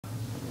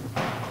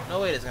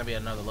no way there's gonna be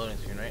another loading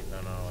screen, right?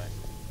 No, no way.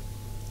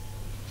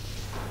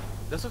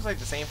 This looks like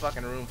the same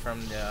fucking room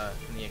from the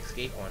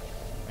escape one.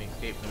 We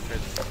escaped from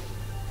prison.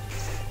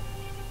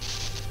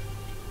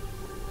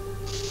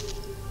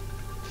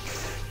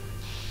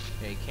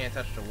 Yeah, you can't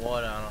touch the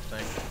water, I don't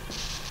think.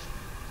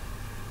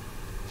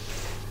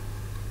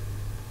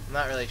 I'm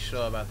not really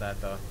sure about that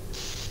though.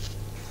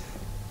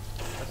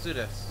 Let's do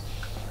this.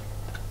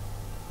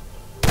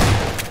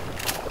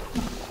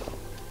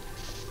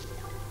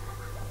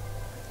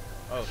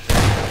 Oh shit.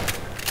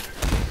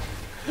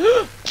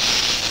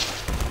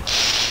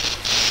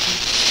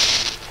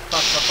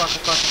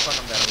 fuck,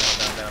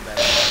 I'm dead.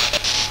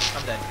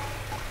 I'm dead.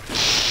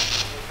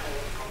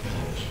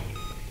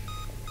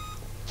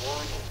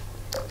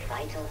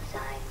 Vital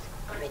signs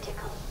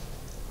critical.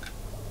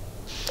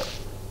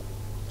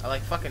 I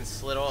like fucking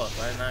slid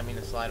off. I did not mean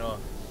to slide off.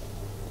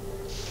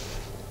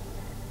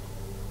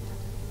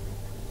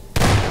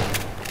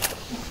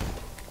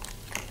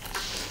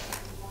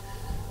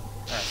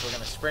 Alright, so we're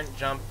gonna sprint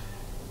jump.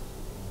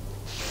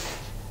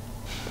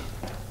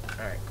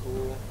 Alright,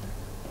 cool.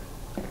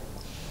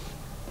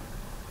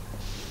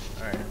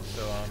 Alright,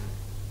 so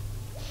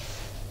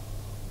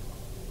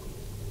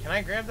can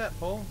I grab that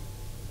pole?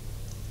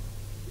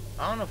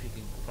 I don't know if you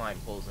can climb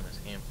poles in this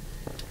game.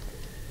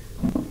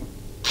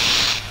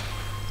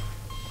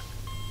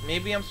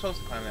 Maybe I'm supposed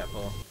to climb that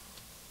pole.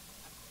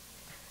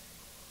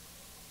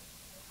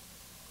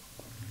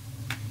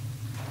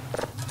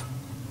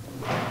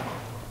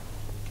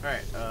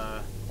 Alright,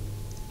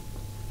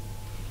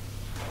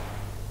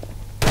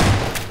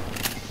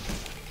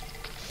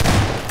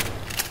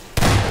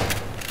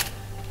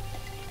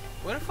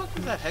 where the fuck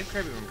does that head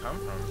crab even come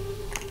from?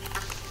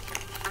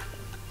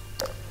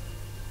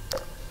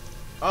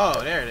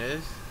 Oh, there it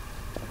is.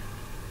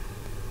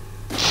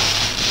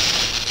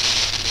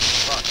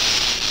 Fuck.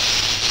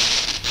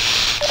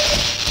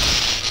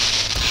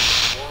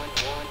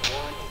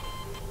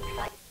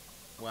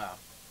 Wow.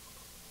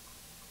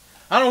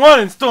 I don't want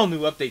to install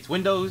new updates.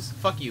 Windows,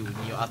 fuck you and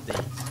your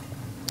updates.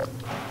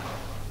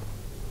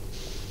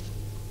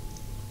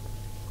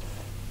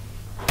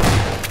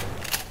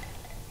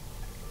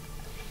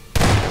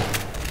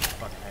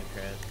 Fucking head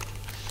crab.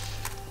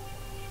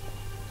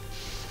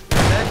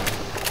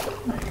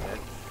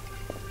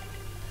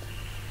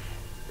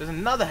 There's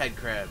another head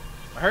crab.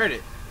 I heard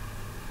it.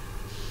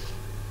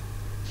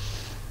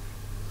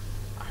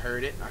 I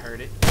heard it.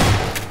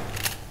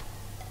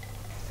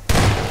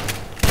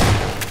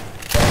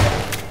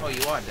 Oh,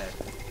 you are dead.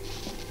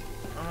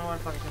 I don't know why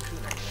the fuck I kept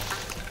shooting at you.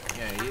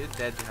 Yeah, you're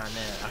dead behind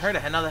there. I heard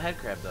another head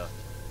crab though.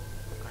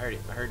 I heard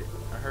it. I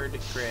heard the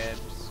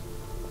crabs.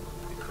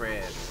 The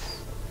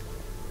crabs.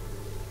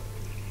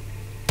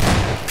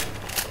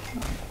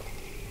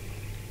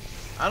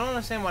 I don't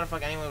understand why the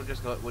fuck anyone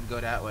would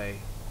go that way.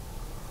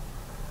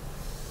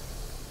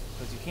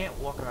 Because you can't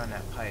walk around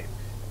that pipe.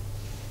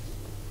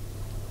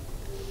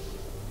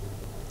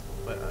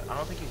 But I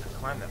don't think you can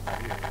climb that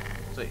pipe either.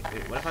 So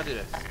wait, what if I do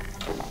this?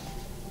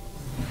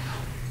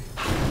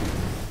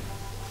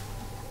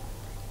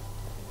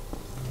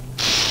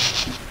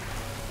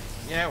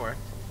 Yeah, it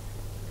worked.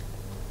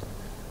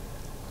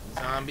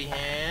 Zombie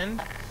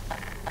hand.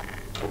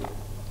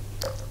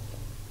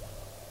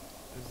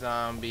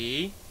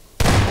 Zombie.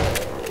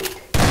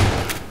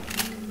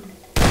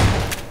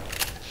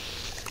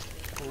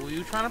 Who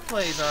you trying to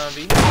play,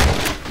 zombie?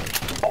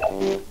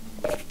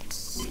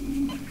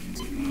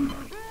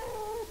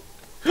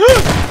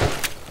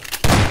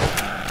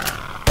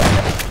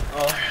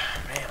 Oh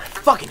man, I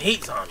fucking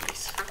hate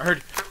zombies. I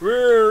heard,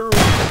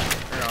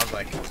 and I was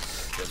like,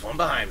 there's one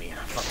behind me. I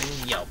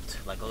fucking yelped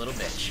like a little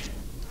bitch.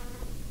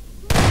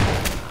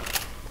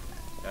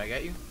 Did I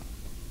get you?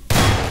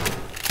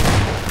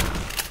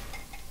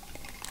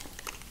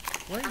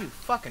 Where are you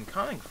fucking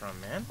coming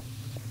from, man?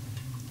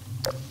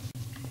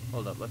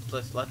 Hold up,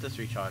 let's let this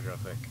recharge real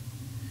quick.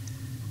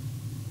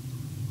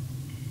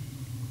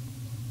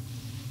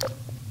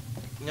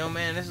 You know,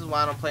 man, this is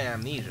why I don't play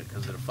Amnesia,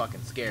 because of the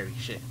fucking scary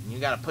shit. And you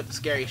gotta put the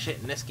scary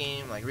shit in this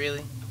game, like,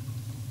 really?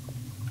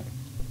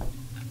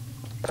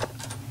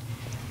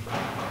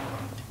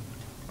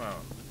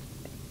 Oh.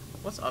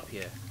 What's up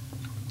here?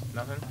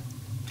 Nothing?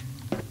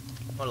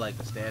 Or like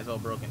the stairs all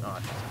broken? Oh,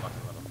 it's just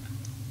fucking little.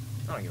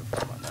 I don't give a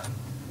fuck about that.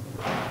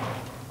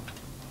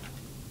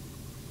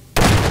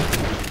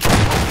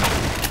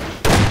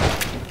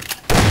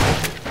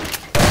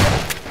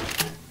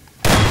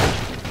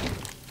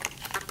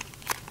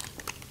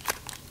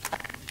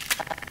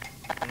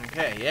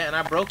 Okay, yeah, and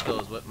I broke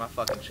those with my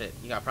fucking shit.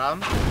 You got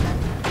problems?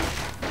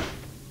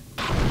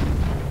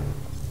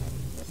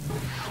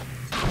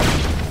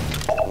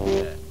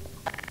 Yeah.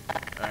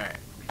 Alright.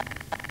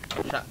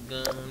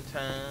 Shotgun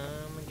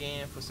time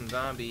again for some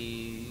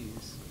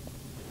zombies.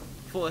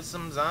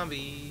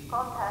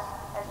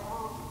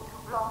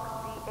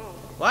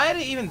 Why are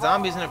there even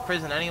zombies in a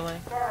prison anyway?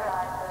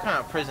 What kind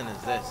of prison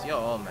is this? You're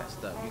all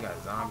messed up. You got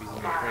zombies in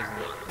the prison.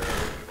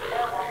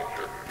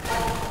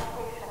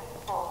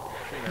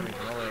 Shooting at me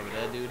from all the way over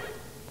there, dude.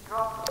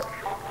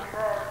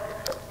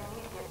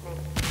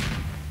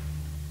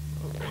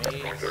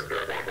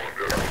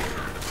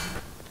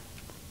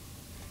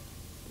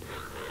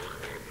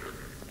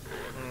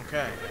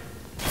 Okay.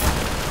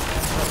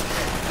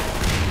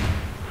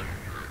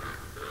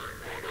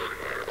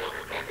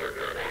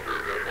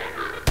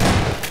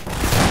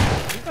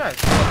 You guys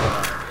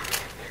suck.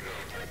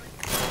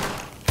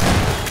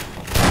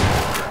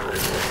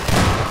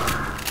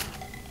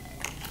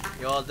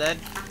 You all dead?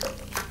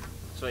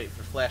 Let's wait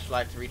for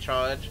flashlight to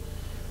recharge.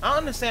 I don't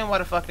understand why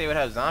the fuck they would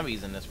have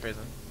zombies in this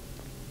prison.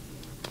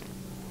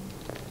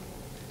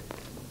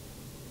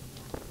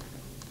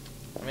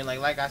 I mean,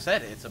 like I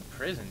said, it's a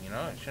prison, you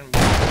know? It shouldn't be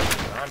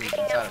zombies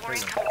inside a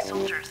prison.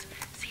 Soldiers.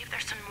 See if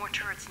there's some more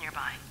turrets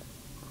nearby.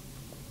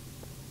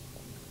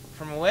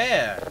 From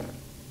where?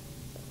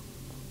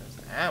 There's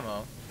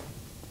ammo.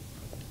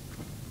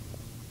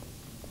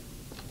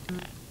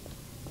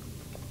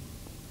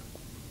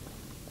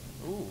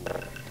 Ooh.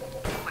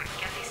 Quick,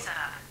 get these set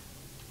up.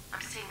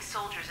 I'm seeing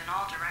soldiers in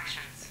all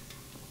directions.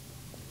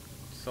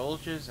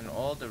 Soldiers in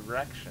all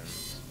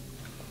directions.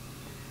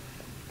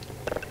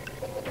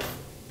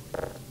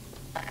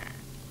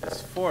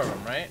 There's 4 of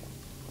them, right?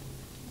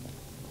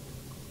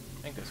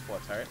 I think there's 4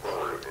 turrets.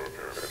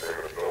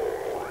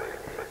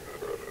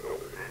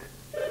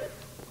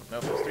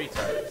 Nope, there's 3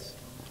 turrets.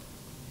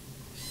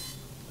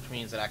 Which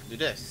means that I can do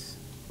this.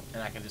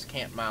 And I can just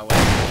camp my way.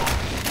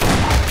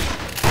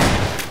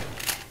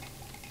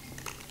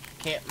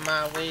 Camp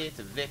my way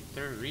to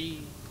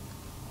victory.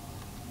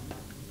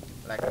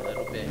 Like a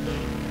little bit.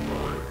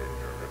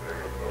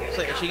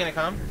 So, is she gonna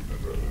come?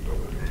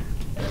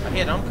 I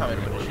hear them coming,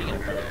 but is she gonna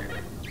come?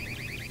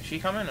 Is she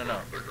coming or no?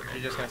 Is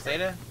she just gonna stay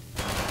there?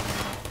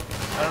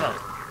 I don't know.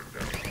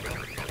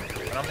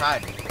 But I'm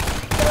hiding.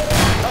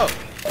 Oh!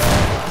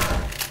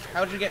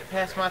 How'd you get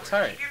past my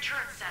turret? Keep your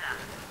turret set up.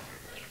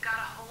 You've got to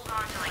hold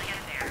on till I get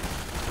there.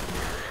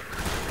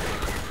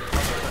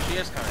 Okay, so she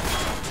is coming.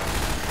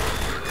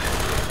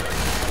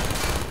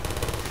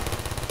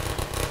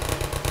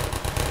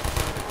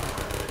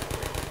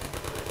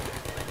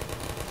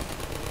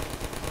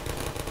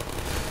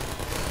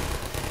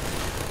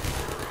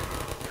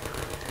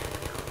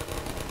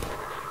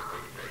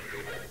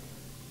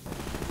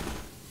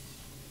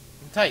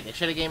 Tight, they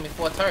should have gave me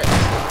 4 turrets.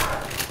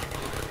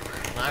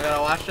 Now I gotta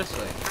watch this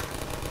way.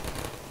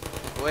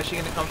 Where's she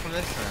gonna come from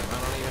this time? I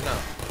don't even know.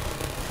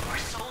 More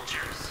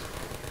soldiers.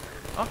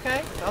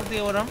 Okay, I'll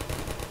deal with them.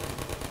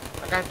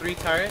 I got 3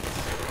 turrets.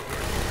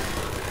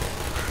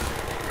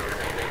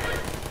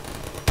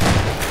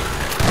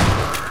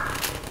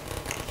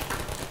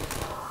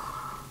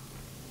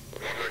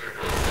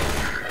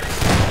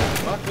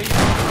 Fuck, where you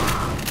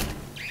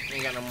going? You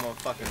ain't got no more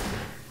fucking...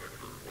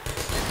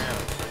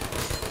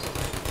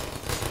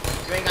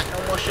 You ain't got no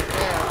more shit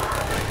there.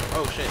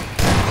 Oh shit.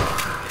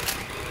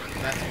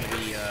 That's gonna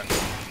be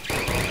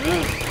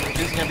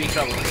this is gonna be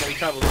trouble. This is gonna be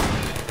trouble. This is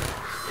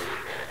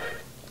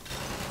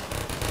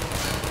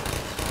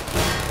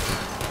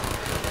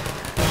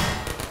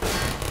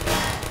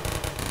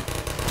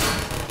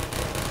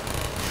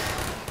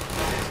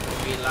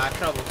gonna be a lot of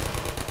trouble.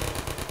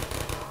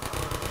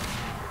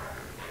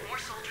 More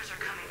soldiers are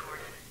coming,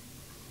 Gordon.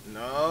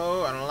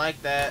 No, I don't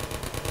like that.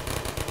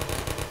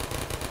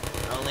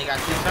 I only got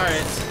 2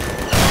 turrets.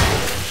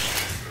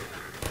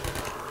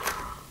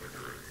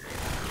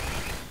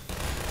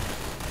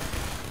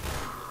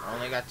 I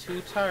only got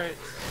 2 turrets.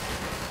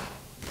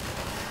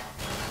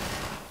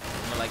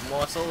 I mean, like,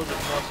 more soldiers,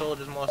 more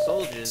soldiers, more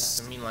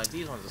soldiers. I mean, like,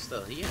 these ones are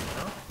still here, you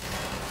know?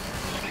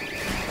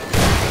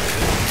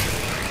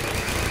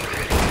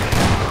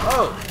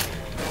 Oh!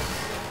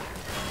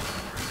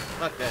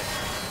 Fuck that.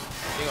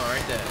 You're going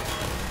right there.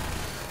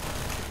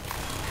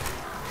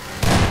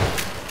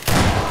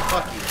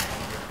 Fuck you.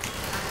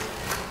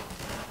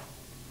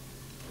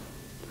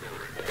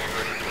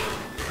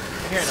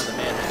 I hear another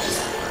man.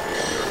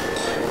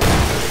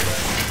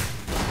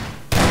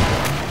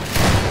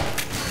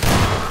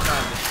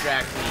 Trying to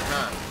distract me,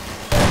 huh?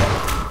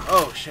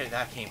 Oh shit,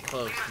 that came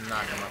close to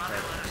knocking my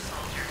head.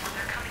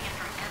 They're coming in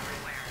from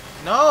everywhere.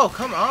 No,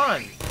 come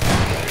on!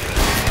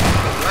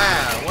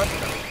 Wow, what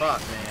the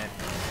fuck, man?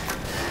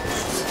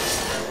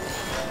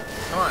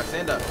 Come on,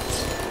 stand up.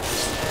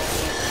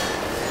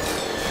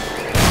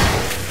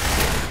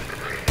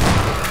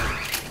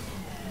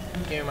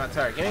 Give me my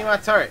turret. Give me my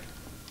turret.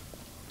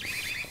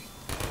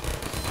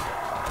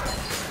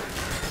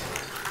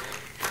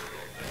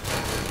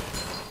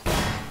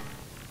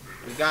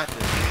 We got this.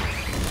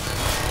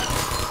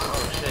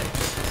 Oh shit.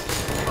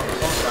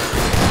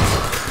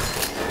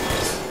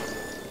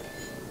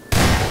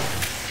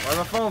 Why is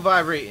my phone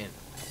vibrating?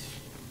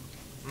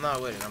 I'm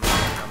not with it. I'm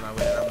not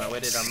with it. I'm not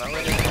with it. I'm not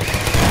with it.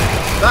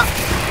 Stop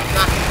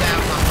knocking down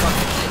my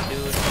fucking shit,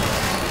 dude.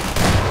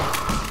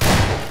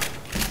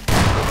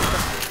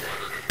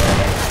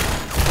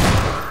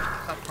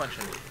 Stop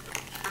punching me.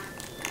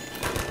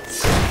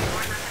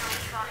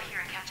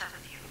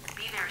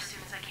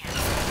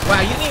 Wow,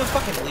 you didn't even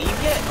fucking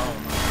leave yet? Oh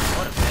my,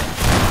 what a bitch.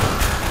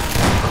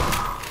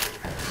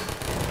 I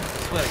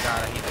swear to God,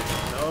 I hate that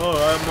game. Oh,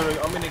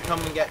 I'm gonna come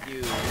and get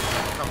you.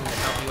 I'm coming to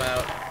help you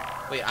out.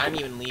 Wait, I didn't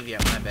even leave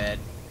yet, my bad.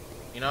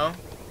 You know?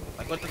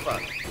 Like, what the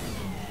fuck?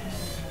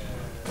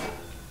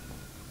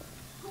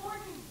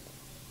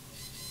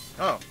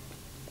 Oh,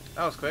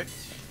 that was quick.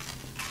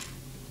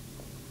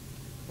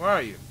 Where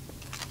are you?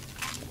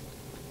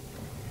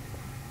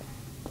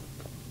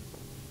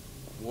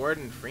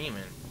 Warden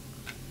Freeman.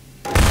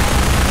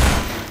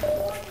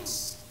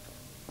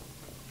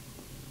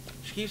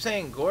 She keeps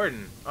saying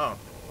Gordon. Oh.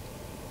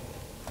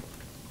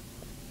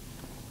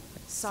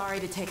 Sorry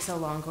to take so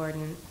long,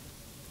 Gordon.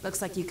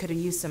 Looks like you could have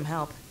used some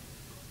help.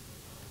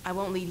 I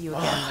won't leave you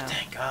again, Oh, though.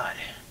 thank God.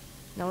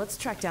 Now let's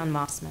track down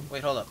Mossman.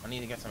 Wait, hold up. I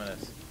need to get some of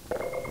this.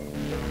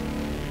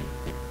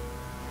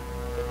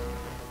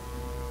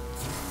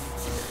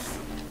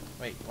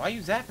 Wait, why are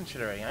you zapping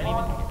shit already? I ain't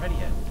even get ready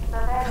yet.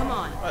 Come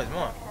on. Oh, there's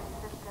more.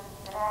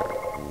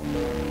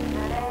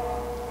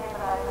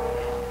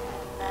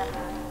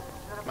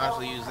 Might as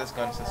well use this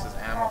gun since there's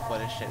ammo for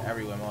this shit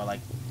everywhere, more like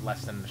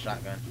less than the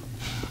shotgun.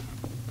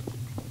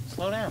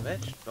 Slow down,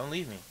 bitch. Don't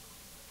leave me.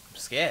 I'm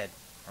scared.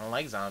 I don't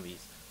like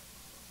zombies.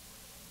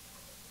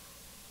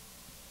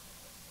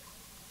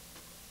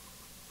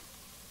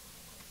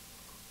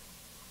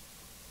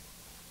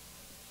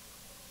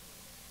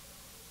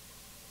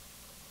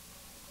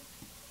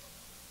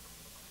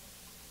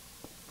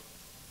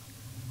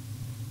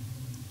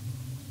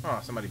 Oh,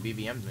 somebody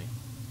BBM'd me.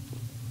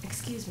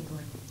 Excuse me,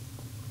 Gordon.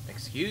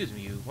 Excuse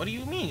me, you? What do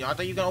you mean? I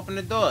thought you were gonna open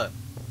the door.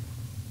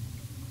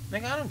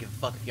 Nigga, I don't give a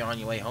fuck if you're on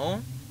your way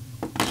home.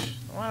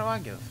 Why do I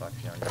give a fuck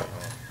if you're on your way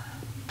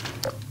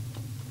home?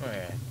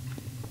 Alright.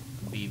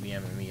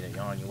 BBMing me that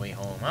you're on your way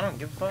home. I don't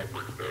give a fuck.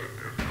 Who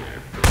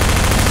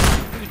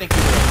do you think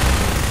you are?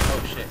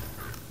 Oh shit.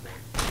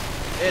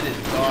 It is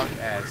dark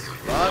as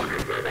fuck.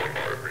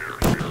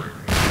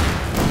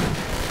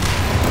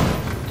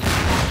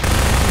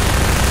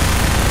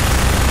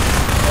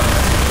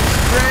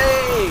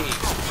 Great!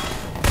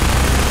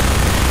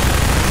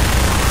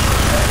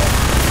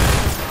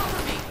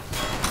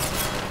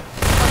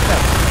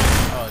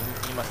 Oh,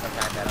 you must have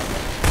had that up.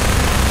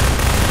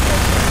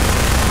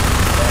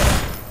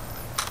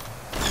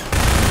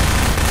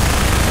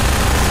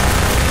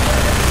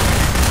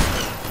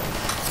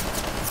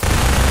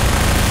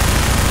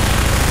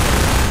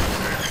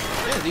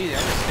 This is easy.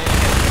 I'm just standing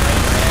here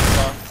playing my ass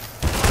off.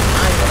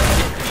 I ain't gonna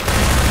get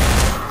anything.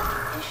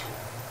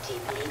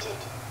 Depleted.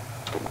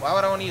 Why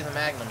would I want to use a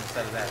Magnum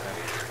instead of that then?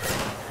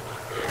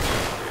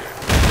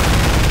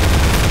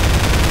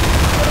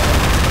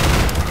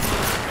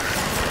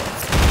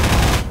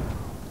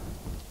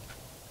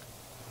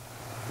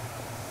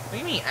 What do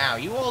you mean, ow?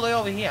 You all the way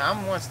over here.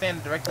 I'm the one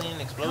standing directly in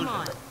the explosion. Come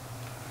on.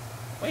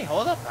 Wait,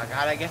 hold up. I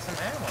gotta get some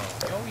ammo.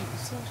 Yo, you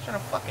still trying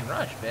to fucking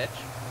rush, bitch.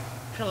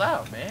 Chill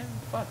out, man.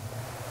 Fuck.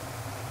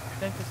 What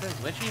do you think this is?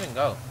 Where'd she even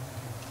go?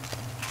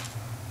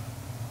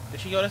 Did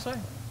she go this way?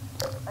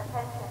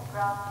 Attention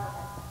ground unit.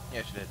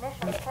 Yeah, she did.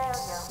 Mission failure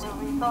will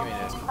Give me result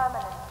this. in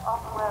permanent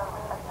off-road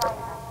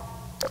assignment.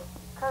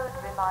 Code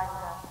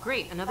reminder.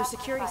 Great, another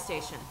security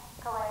station.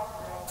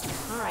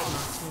 Coincidence. All right,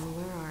 Mossman,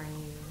 where are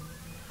you?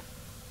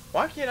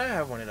 Why can't I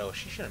have one of those?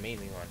 She should have made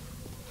me one.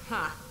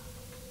 Ha.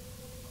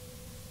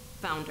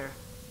 Found her.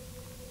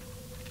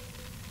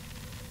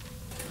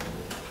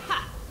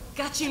 Ha!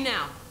 Got you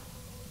now.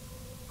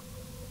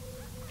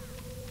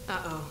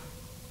 Uh-oh.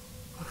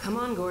 Well, come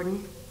on,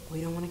 Gordon.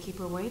 We don't want to keep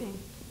her waiting.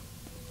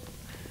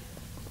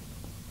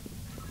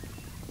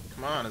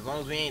 Come on, as long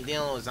as we ain't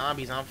dealing with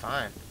zombies, I'm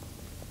fine.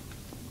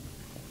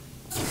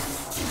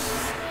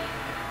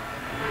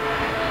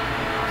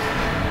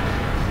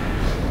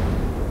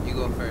 You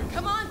go first.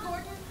 Come on,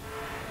 Gordon!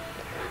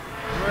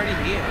 I'm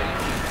already here.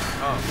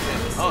 Oh,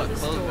 shit. Oh, it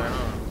closed her,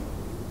 huh?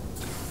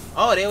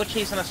 Oh, they were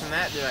chasing us from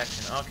that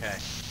direction. Okay.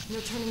 No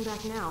turning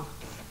back now.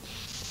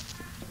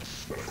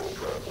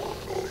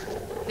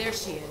 There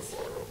she is.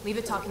 Leave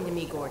it talking to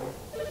me, Gordon.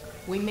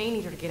 We may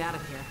need her to get out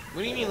of here.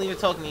 What do you mean leave it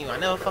talking to you? I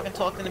never fucking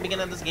talked in the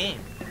beginning of this game.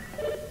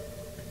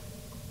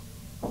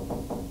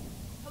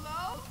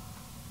 Hello?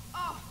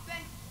 Oh,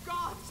 thank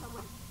God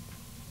someone...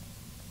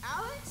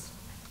 Alex?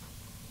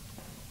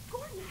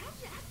 Gordon, how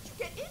did you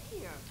get in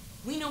here?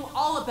 We know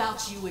all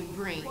about you and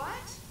Green. What?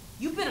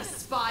 You've been a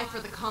spy for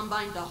the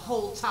Combine the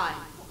whole time.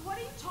 What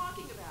are you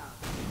talking about?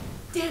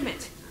 Damn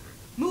it!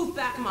 Move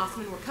back,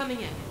 Mossman. We're coming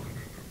in.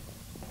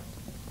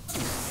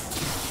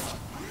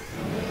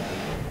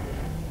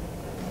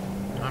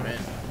 I'm in.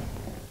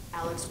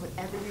 Alex,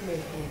 whatever you may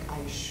think, I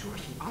assure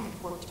you, I am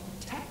going to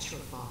protect your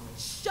father.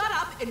 Shut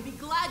up and be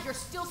glad you're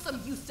still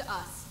some use to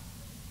us.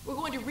 We're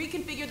going to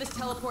reconfigure this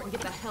teleport and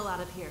get the hell out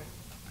of here.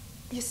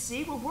 You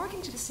see, we're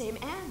working to the same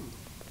end.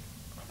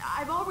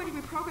 I've already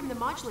reprogrammed the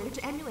modulator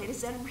to emulate a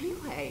Zen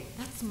relay.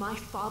 That's my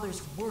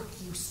father's work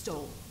you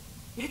stole.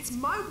 It's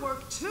my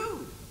work,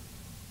 too.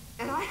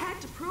 And I had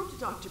to prove to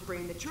Dr.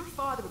 Breen that your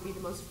father would be the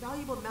most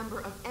valuable member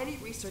of any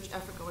research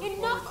effort going forward.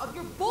 Enough of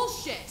your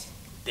bullshit!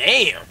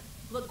 Damn!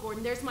 Look,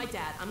 Gordon, there's my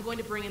dad. I'm going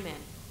to bring him in.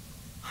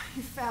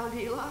 You found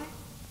Eli?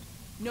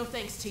 No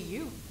thanks to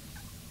you.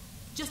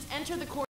 Just enter the